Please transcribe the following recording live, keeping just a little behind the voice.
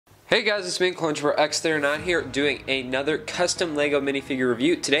Hey guys, it's me, X39 here, doing another custom Lego minifigure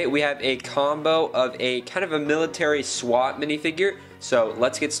review. Today we have a combo of a kind of a military SWAT minifigure, so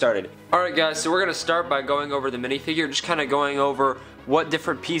let's get started. Alright guys, so we're going to start by going over the minifigure, just kind of going over what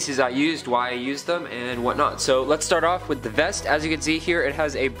different pieces I used, why I used them, and whatnot. So let's start off with the vest. As you can see here, it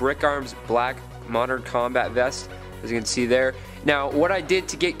has a Brick Arms black modern combat vest, as you can see there. Now, what I did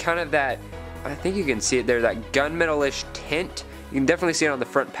to get kind of that, I think you can see it there, that gunmetal-ish tint. You can definitely see it on the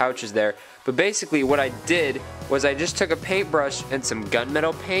front pouches there. But basically what I did was I just took a paintbrush and some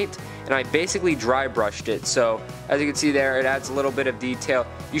gunmetal paint and I basically dry brushed it. So as you can see there, it adds a little bit of detail.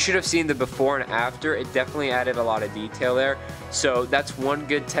 You should have seen the before and after. It definitely added a lot of detail there. So that's one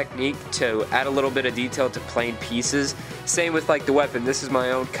good technique, to add a little bit of detail to plain pieces. Same with like the weapon. This is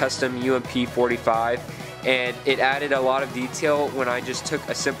my own custom UMP 45 and it added a lot of detail when I just took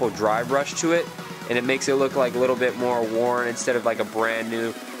a simple dry brush to it. And it makes it look like a little bit more worn instead of like a brand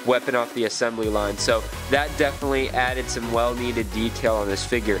new weapon off the assembly line. So that definitely added some well-needed detail on this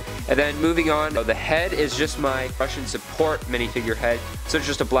figure. And then moving on, the head is just my Russian support minifigure head. So it's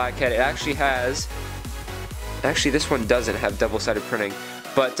just a black head. It actually has, this one doesn't have double-sided printing,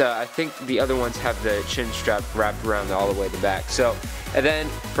 but I think the other ones have the chin strap wrapped around all the way to the back. So, and then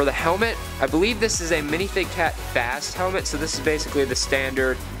for the helmet, I believe this is a Minifig Cat Fast helmet. So this is basically the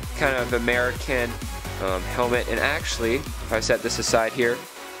standard kind of American helmet. And actually, if I set this aside here,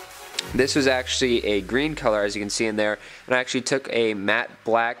 this was actually a green color, as you can see in there, and I actually took a matte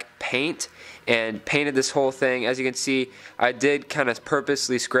black paint and painted this whole thing. As you can see, I did kind of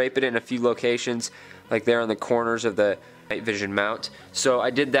purposely scrape it in a few locations, like there on the corners of the night vision mount. So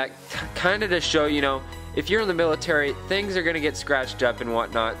I did that kind of to show, you know, if you're in the military, things are going to get scratched up and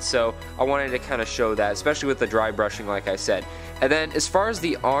whatnot, so I wanted to kind of show that, especially with the dry brushing like I said. And then as far as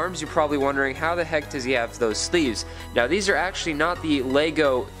the arms, you're probably wondering, how the heck does he have those sleeves? Now these are actually not the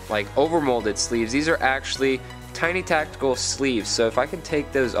Lego like overmolded sleeves, these are actually tiny tactical sleeves. So if I can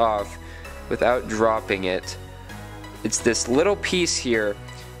take those off without dropping it, it's this little piece here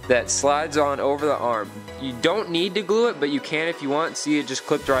that slides on over the arm. You don't need to glue it, but you can if you want. See, it just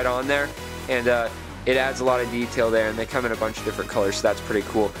clipped right on there, and it adds a lot of detail there, and they come in a bunch of different colors, so that's pretty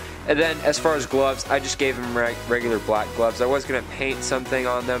cool. And then as far as gloves, I just gave them regular black gloves. I was going to paint something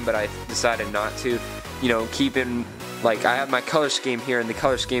on them, but I decided not to. You know, keeping, like, I have my color scheme here, and the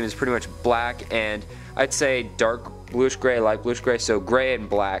color scheme is pretty much black and I'd say dark bluish gray, light bluish gray, so gray and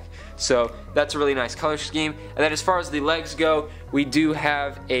black. So that's a really nice color scheme. And then as far as the legs go, we do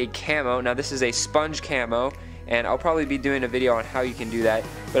have a camo. Now this is a sponge camo, and I'll probably be doing a video on how you can do that.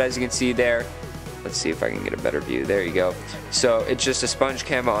 But as you can see there, let's see if I can get a better view. There you go. So it's just a sponge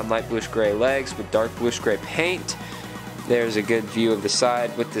camo on light bluish gray legs with dark bluish gray paint. There's a good view of the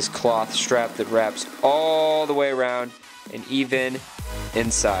side with this cloth strap that wraps all the way around and even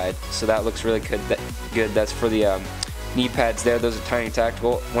inside. So that looks really good. That's for the knee pads there. Those are tiny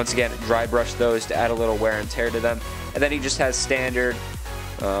tactical. Once again, dry brush those to add a little wear and tear to them. And then he just has standard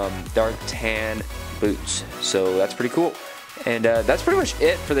dark tan boots. So that's pretty cool. And that's pretty much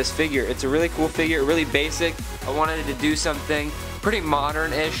it for this figure. It's a really cool figure, really basic. I wanted to do something pretty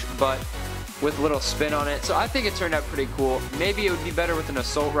modern-ish, but with a little spin on it. So I think it turned out pretty cool. Maybe it would be better with an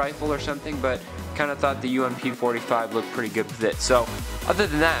assault rifle or something, but kind of thought the UMP 45 looked pretty good with it. So other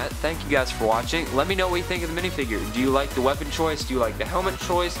than that, thank you guys for watching. Let me know what you think of the minifigure. Do you like the weapon choice? Do you like the helmet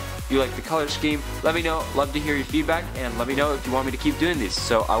choice? Do you like the color scheme? Let me know. Love to hear your feedback, and let me know if you want me to keep doing these.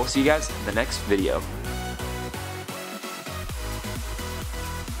 So I will see you guys in the next video.